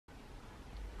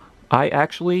I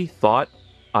actually thought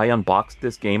I unboxed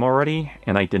this game already,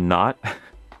 and I did not.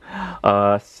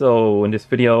 So in this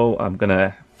video, I'm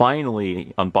gonna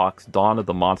finally unbox Dawn of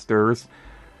the Monsters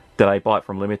that I bought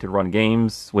from Limited Run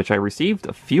Games, which I received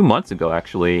a few months ago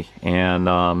actually, and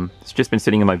it's just been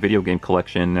sitting in my video game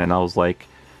collection, and I was like,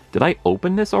 did I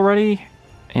open this already?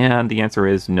 And the answer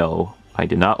is no, I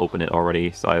did not open it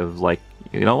already, so I was like,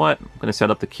 you know what, I'm gonna set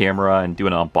up the camera and do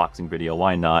an unboxing video,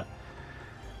 why not?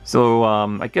 So,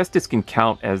 I guess this can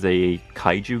count as a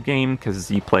kaiju game, because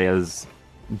you play as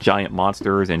giant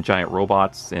monsters and giant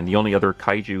robots, and the only other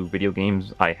kaiju video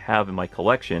games I have in my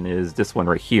collection is this one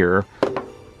right here,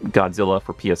 Godzilla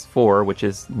for PS4, which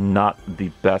is not the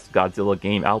best Godzilla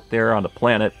game out there on the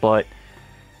planet, but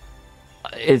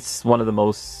it's one of the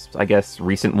most, I guess,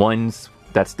 recent ones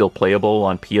that's still playable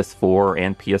on PS4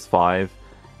 and PS5,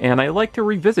 and I like to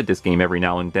revisit this game every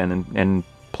now and then and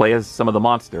play as some of the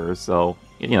monsters, so,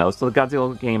 you know, it's the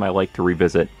Godzilla game I like to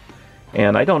revisit.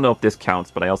 And I don't know if this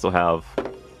counts, but I also have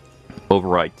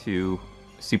Override 2,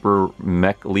 Super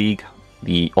Mech League,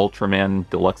 the Ultraman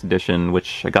Deluxe Edition,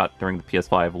 which I got during the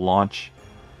PS5 launch.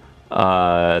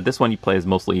 This one you play as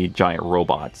mostly giant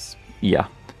robots. Yeah,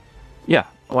 I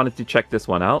wanted to check this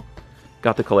one out.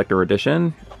 Got the collector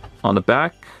edition. On the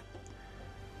back,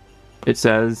 it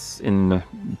says in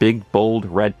big, bold,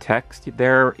 red text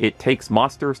there, it takes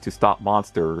monsters to stop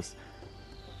monsters.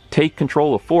 Take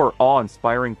control of 4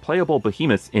 awe-inspiring playable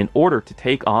behemoths in order to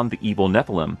take on the evil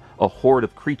Nephilim, a horde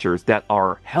of creatures that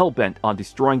are hell-bent on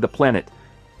destroying the planet.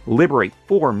 Liberate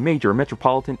 4 major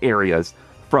metropolitan areas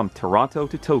from Toronto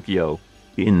to Tokyo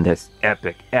in this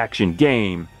epic action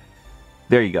game.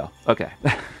 There you go. Okay.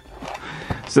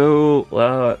 So,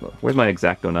 where's my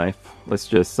X-Acto knife? Let's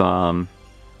just, So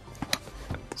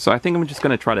I think I'm just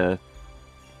going to try to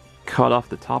cut off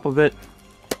the top of it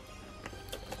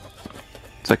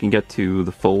so I can get to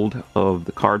the fold of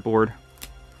the cardboard.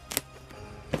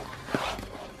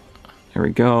 There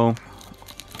we go.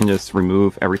 And just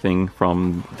remove everything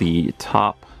from the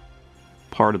top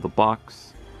part of the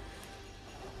box.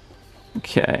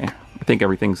 Okay, I think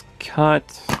everything's cut.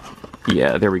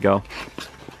 Yeah, there we go.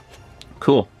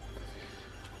 Cool.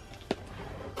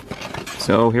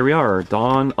 So here we are,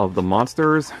 Dawn of the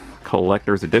Monsters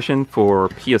Collector's Edition for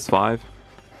PS5.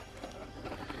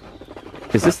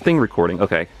 Is this thing recording?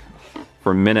 Okay.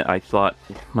 For a minute I thought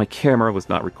my camera was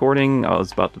not recording. I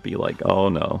was about to be like, oh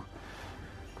no.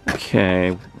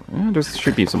 Okay. There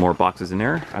should be some more boxes in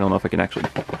there. I don't know if I can actually...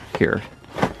 Here.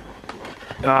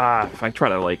 If I try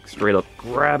to like straight up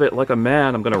grab it like a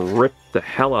man, I'm gonna rip the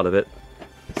hell out of it.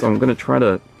 So I'm gonna try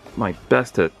to... my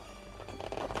best to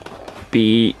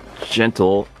be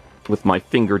gentle with my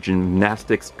finger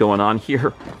gymnastics going on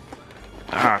here.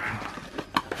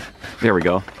 There we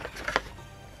go.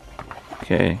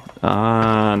 Okay,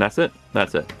 that's it.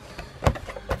 That's it.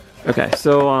 Okay,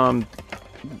 so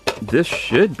this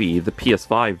should be the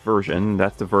PS5 version.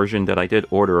 That's the version that I did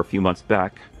order a few months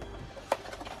back.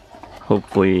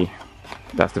 Hopefully,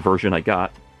 that's the version I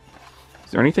got.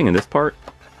 Is there anything in this part?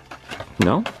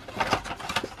 No?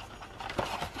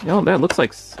 You know, that looks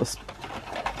like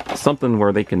something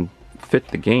where they can fit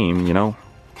the game, you know?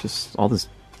 Just all this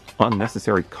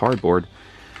unnecessary cardboard.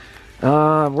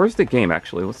 Where's the game,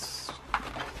 actually? Let's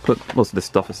put most of this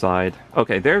stuff aside.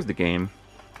 Okay, there's the game.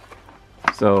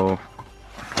 So,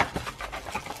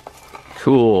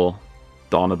 cool.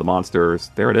 Dawn of the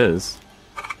Monsters. There it is.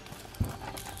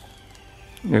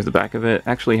 There's the back of it.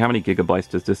 Actually, how many gigabytes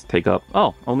does this take up?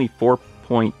 Oh, only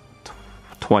 4.20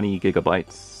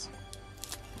 gigabytes.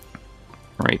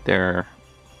 Right there.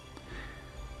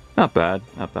 Not bad,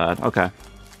 not bad. Okay.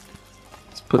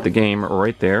 Let's put the game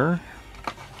right there.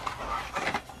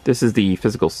 This is the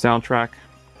physical soundtrack.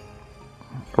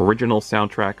 Original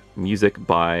soundtrack music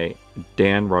by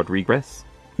Dan Rodriguez.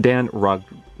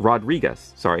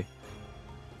 Rodriguez, sorry.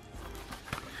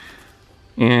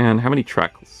 And how many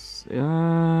tracks?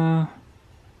 Oh,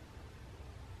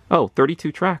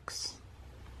 32 tracks.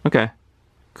 Okay,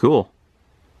 cool.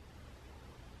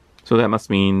 So that must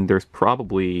mean there's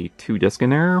probably 2 discs in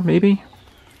there, maybe?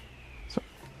 So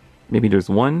maybe there's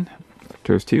 1,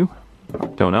 there's 2,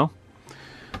 don't know.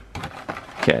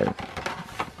 Okay,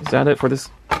 is that it for this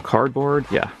cardboard?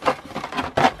 Yeah.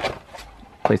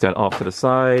 Place that off to the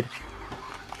side.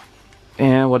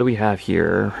 And what do we have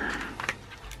here?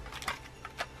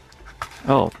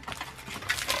 Oh.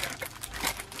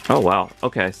 Oh wow,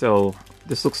 okay, so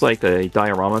this looks like a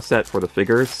diorama set for the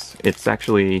figures. It's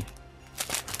actually...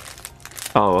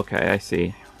 Oh, okay, I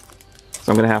see.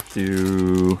 So I'm gonna have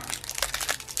to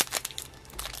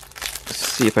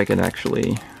see if I can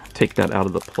actually take that out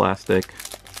of the plastic.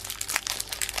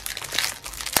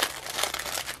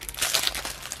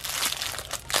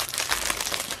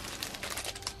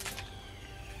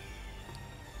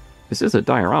 This is a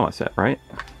diorama set, right?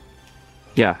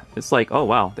 Yeah, it's like, oh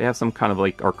wow, they have some kind of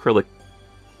like acrylic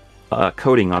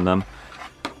coating on them.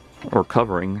 Or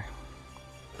covering.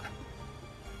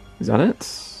 Is that it?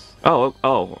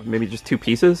 Oh, maybe just two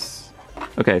pieces?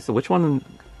 Okay, so which one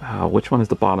is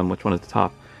the bottom, which one is the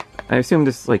top? I assume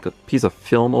this is like a piece of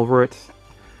film over it.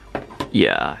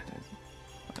 Yeah.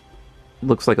 It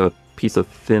looks like a piece of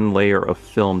thin layer of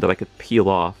film that I could peel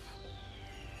off.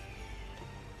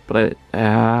 But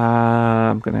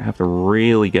I'm gonna have to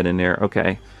really get in there.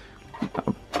 Okay.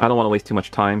 I don't want to waste too much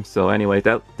time, so anyway,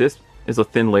 this is a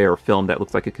thin layer of film that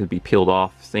looks like it could be peeled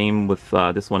off. Same with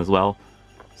this one as well.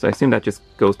 So I assume that just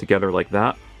goes together like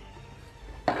that.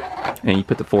 And you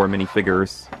put the 4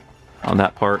 minifigures on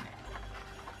that part.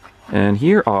 And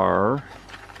here are...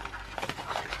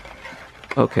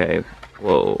 Okay,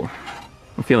 whoa.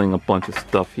 I'm feeling a bunch of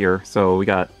stuff here. So we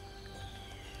got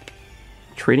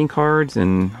trading cards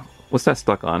and... What's that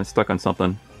stuck on? It's stuck on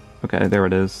something. Okay, there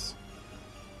it is.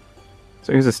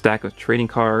 So here's a stack of trading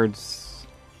cards,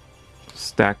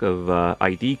 stack of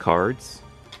ID cards,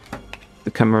 the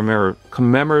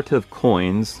commemorative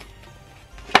coins,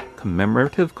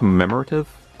 commemorative?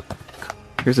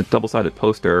 Here's a double-sided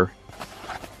poster,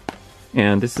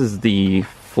 and this is the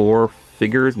 4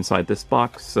 figures inside this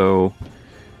box. So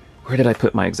where did I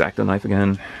put my X-Acto knife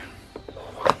again?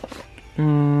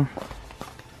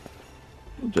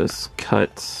 Just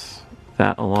cut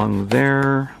that along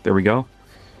there. There we go.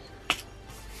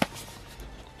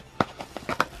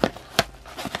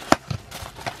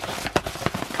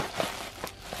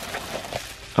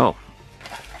 Oh,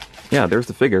 yeah, there's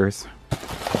the figures.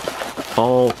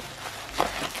 All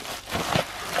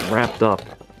wrapped up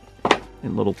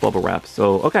in little bubble wrap.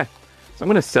 So, okay. So I'm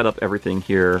going to set up everything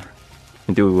here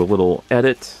and do a little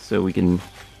edit so we can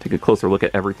take a closer look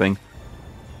at everything.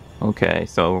 Okay,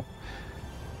 so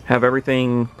have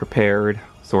everything prepared,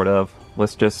 sort of.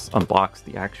 Let's just unbox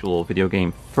the actual video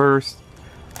game first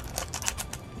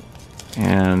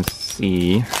and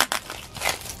see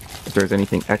if there's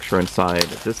anything extra inside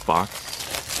this box.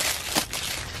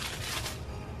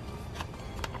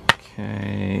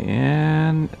 Okay,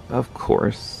 and of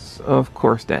course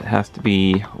that has to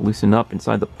be loosened up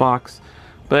inside the box,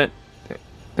 but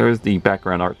there's the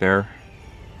background art there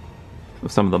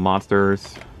of some of the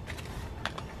monsters.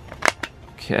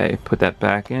 Okay, put that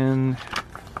back in,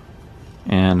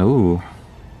 and ooh.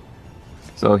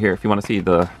 So here, if you want to see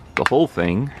the whole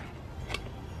thing,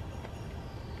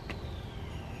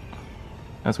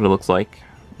 that's what it looks like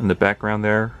in the background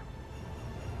there.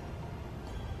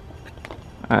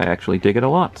 I actually dig it a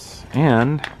lot,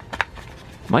 and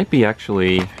might be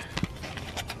actually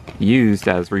used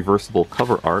as reversible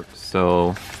cover art.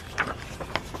 So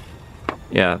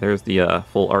yeah, there's the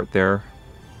full art there.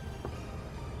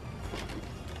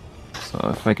 So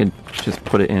if I could just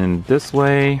put it in this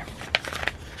way,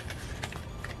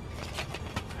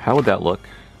 how would that look?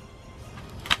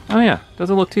 Oh yeah,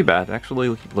 doesn't look too bad.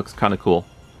 Actually looks kind of cool.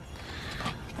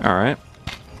 Alright,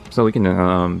 so we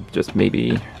can just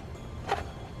maybe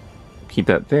keep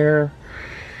that there.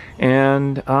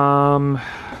 And oh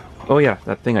yeah,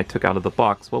 that thing I took out of the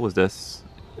box, what was this?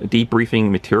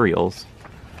 Debriefing materials.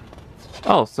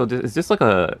 Oh, so is this like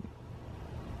a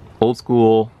old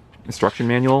school instruction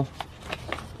manual?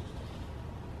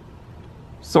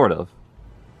 Sort of.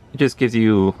 It just gives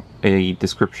you a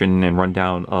description and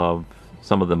rundown of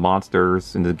some of the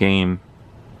monsters in the game,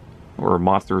 or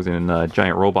monsters and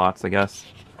giant robots, I guess,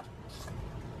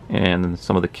 and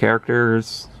some of the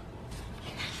characters.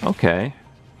 Okay,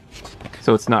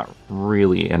 so it's not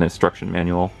really an instruction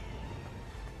manual.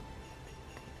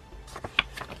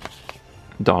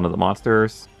 Dawn of the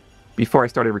Monsters. Before I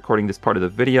started recording this part of the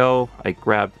video, I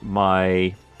grabbed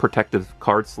my protective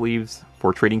card sleeves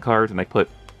for trading cards, and I put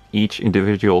each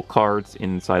individual cards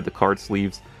inside the card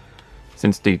sleeves,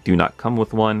 since they do not come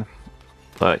with one.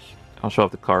 But I'll show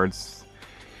off the cards.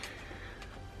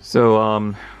 So,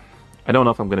 I don't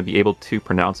know if I'm going to be able to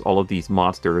pronounce all of these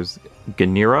monsters.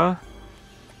 Ganira.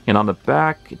 And on the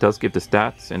back, it does give the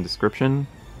stats and description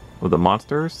of the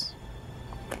monsters.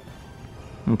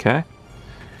 Okay.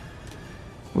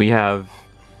 We have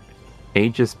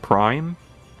Aegis Prime.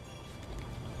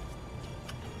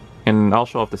 And I'll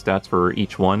show off the stats for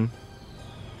each one.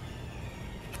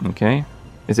 Okay.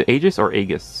 Is it Aegis or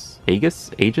Aegis? Aegis?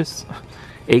 Aegis?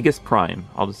 Aegis Prime.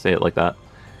 I'll just say it like that.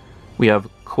 We have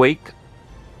Quake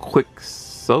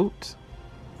Quixote.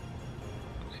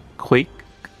 Quixote?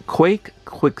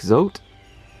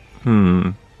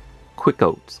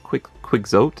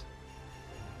 Quixote?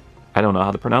 I don't know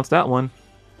how to pronounce that one.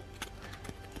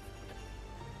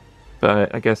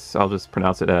 But I guess I'll just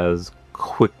pronounce it as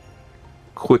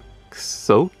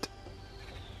Soaked.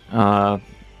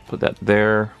 Put that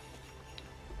there.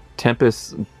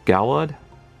 Tempest Galad.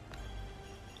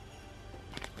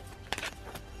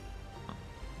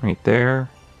 Right there.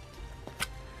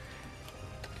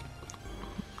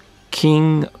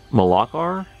 King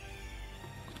Malakar.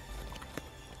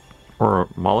 Or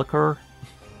Malakar.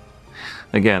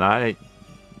 Again, I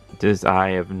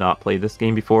have not played this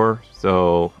game before,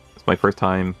 so it's my first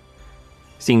time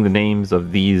seeing the names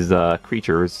of these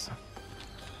creatures.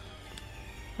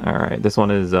 Alright, this one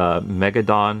is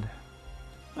Megadon.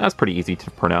 That's pretty easy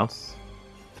to pronounce.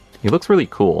 He looks really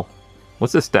cool.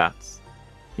 What's his stats?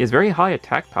 He has very high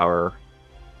attack power,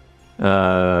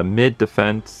 mid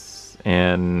defense,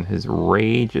 and his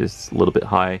rage is a little bit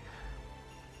high.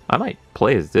 I might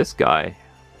play as this guy.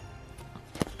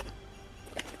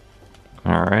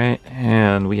 Alright,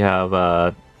 and we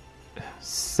have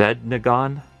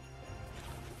Sednagon,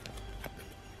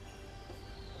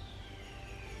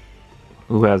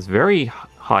 who has very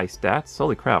high stats.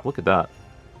 Holy crap, look at that.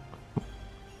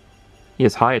 He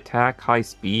has high attack, high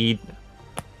speed,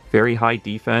 very high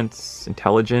defense,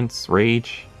 intelligence,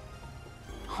 rage.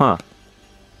 Huh.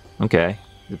 Okay,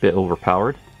 a bit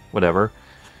overpowered. Whatever.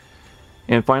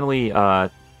 And finally,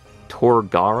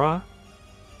 Torgara.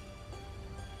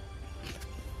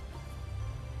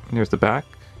 There's the back.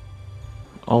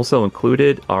 Also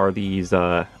included are these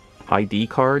ID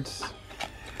cards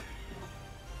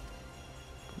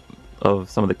of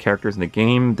some of the characters in the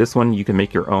game. This one you can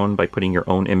make your own by putting your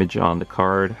own image on the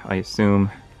card, I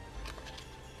assume.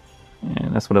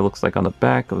 And that's what it looks like on the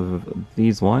back of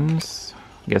these ones.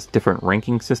 I guess different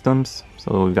ranking systems.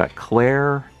 So we've got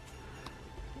Claire.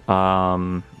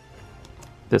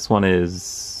 This one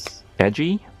is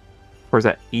Edgy. Or is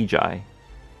that Ejai?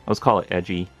 Let's call it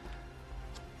Edgy.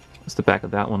 What's the back of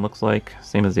that one looks like?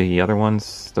 Same as the other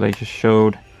ones that I just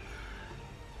showed.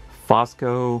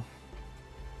 Fosco.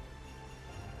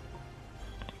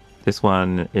 This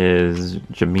one is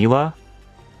Jamila.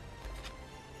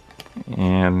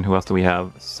 And who else do we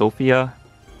have? Sophia.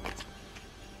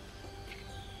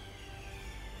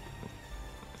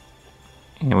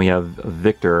 And we have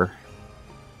Victor.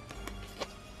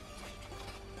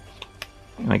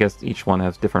 And I guess each one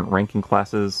has different ranking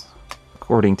classes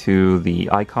according to the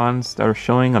icons that are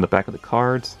showing on the back of the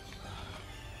cards.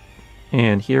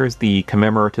 And here's the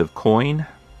commemorative coin,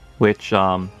 which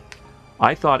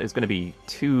I thought is going to be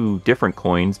two different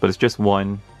coins, but it's just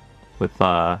one with,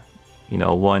 you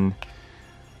know, one,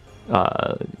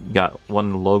 got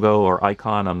one logo or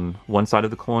icon on one side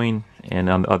of the coin, and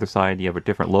on the other side you have a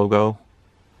different logo.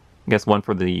 I guess one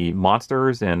for the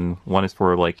monsters and one is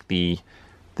for like the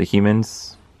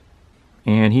humans.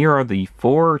 And here are the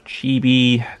 4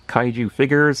 chibi kaiju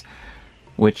figures,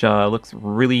 which looks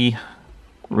really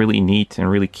neat and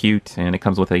really cute, and it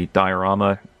comes with a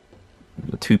diorama,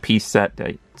 a 2-piece set.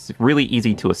 It's really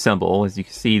easy to assemble. As you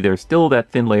can see, there's still that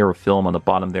thin layer of film on the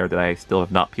bottom there that I still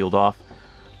have not peeled off.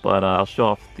 But I'll show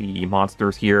off the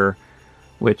monsters here,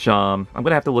 which I'm going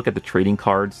to have to look at the trading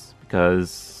cards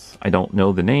because I don't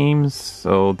know the names.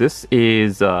 So this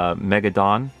is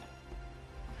Megadon.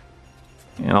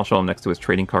 And I'll show him next to his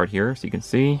trading card here so you can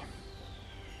see.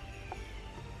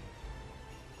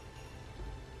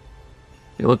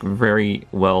 They look very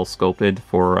well sculpted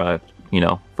for, you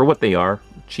know, for what they are,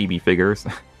 chibi figures.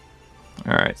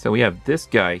 Alright, so we have this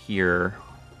guy here,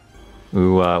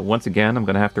 who, once again, I'm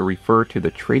going to have to refer to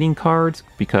the trading cards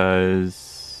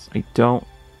because I don't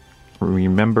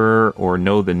remember or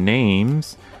know the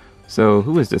names. So,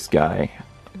 who is this guy?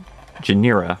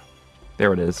 Janira.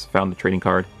 There it is, found the trading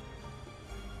card.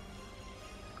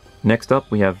 Next up,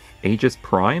 we have Aegis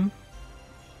Prime,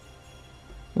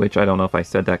 which I don't know if I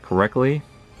said that correctly,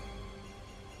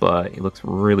 but it looks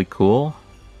really cool.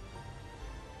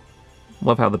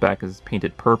 Love how the back is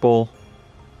painted purple.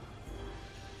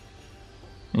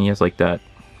 And he has like that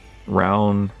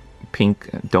round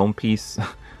pink dome piece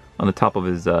on the top of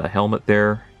his helmet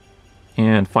there.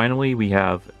 And finally, we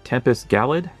have Tempest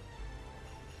Galad,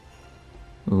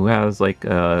 who has like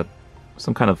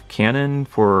some kind of cannon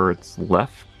for its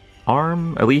left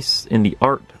arm, at least in the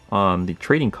art on the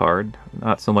trading card,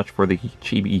 not so much for the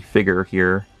chibi figure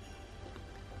here.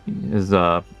 He has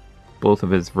both of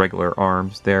his regular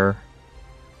arms there.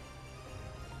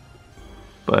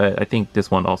 But I think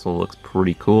this one also looks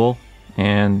pretty cool.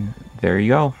 And there you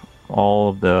go. All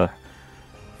of the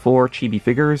 4 chibi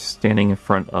figures standing in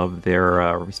front of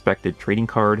their respected trading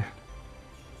card.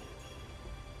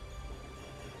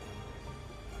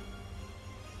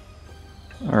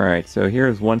 Alright, so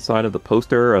here's one side of the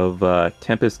poster of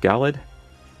Tempest Galad.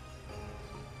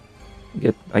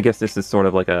 I guess this is sort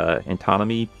of like a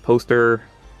anatomy poster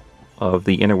of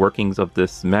the inner workings of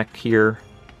this mech here.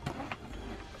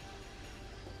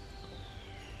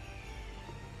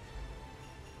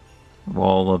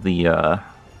 All of the,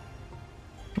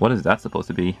 what is that supposed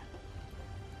to be?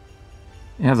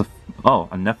 It has a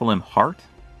Nephilim heart?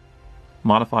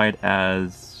 Modified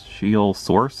as Shield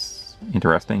Source?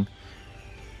 Interesting.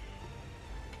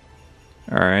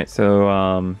 Alright,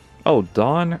 so, oh,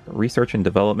 Dawn Research and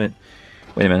Development.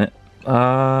 Wait a minute.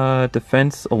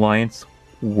 Defense Alliance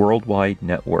Worldwide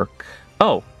Network.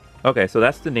 Oh, okay, so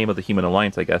that's the name of the human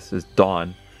alliance, I guess, is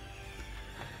Dawn.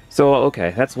 So,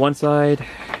 okay, that's one side.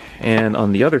 And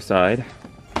on the other side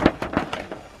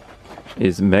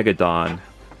is Megadon. I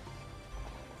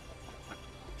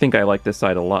think I like this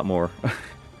side a lot more.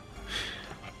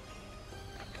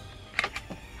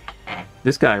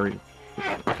 This guy...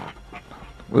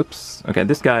 Whoops. Okay,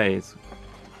 this guy is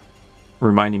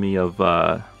reminding me of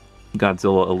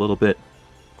Godzilla a little bit.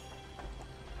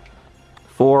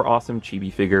 4 awesome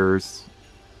chibi figures.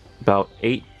 About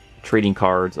 8 trading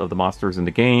cards of the monsters in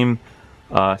the game.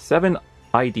 7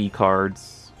 ID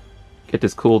cards. Get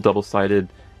this cool double-sided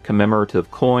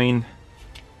commemorative coin.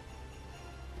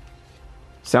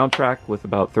 Soundtrack with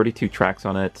about 32 tracks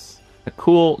on it. A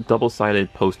cool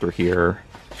double-sided poster here.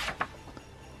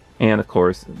 And of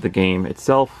course, the game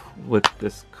itself with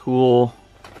this cool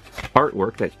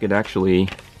artwork that you could actually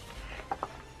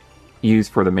use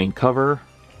for the main cover.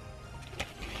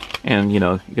 And, you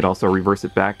know, you could also reverse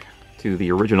it back to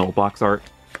the original box art.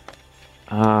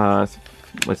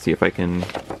 Let's see if I can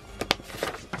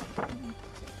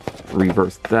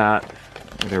reverse that.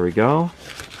 There we go.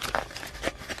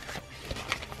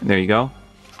 There you go.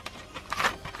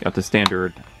 Got the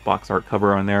standard box art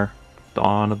cover on there.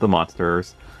 Dawn of the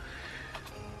Monsters.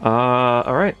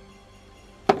 Alright.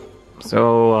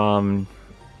 So,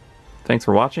 thanks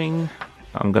for watching.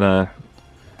 I'm gonna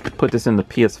put this in the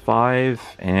PS5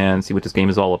 and see what this game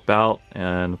is all about.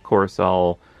 And of course,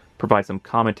 I'll provide some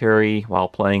commentary while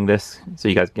playing this so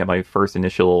you guys get my first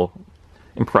initial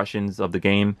impressions of the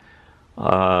game.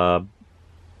 But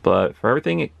for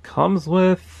everything it comes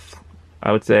with,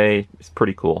 I would say it's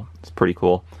pretty cool. It's pretty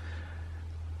cool.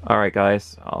 Alright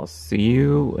guys, I'll see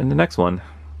you in the next one.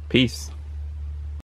 Peace.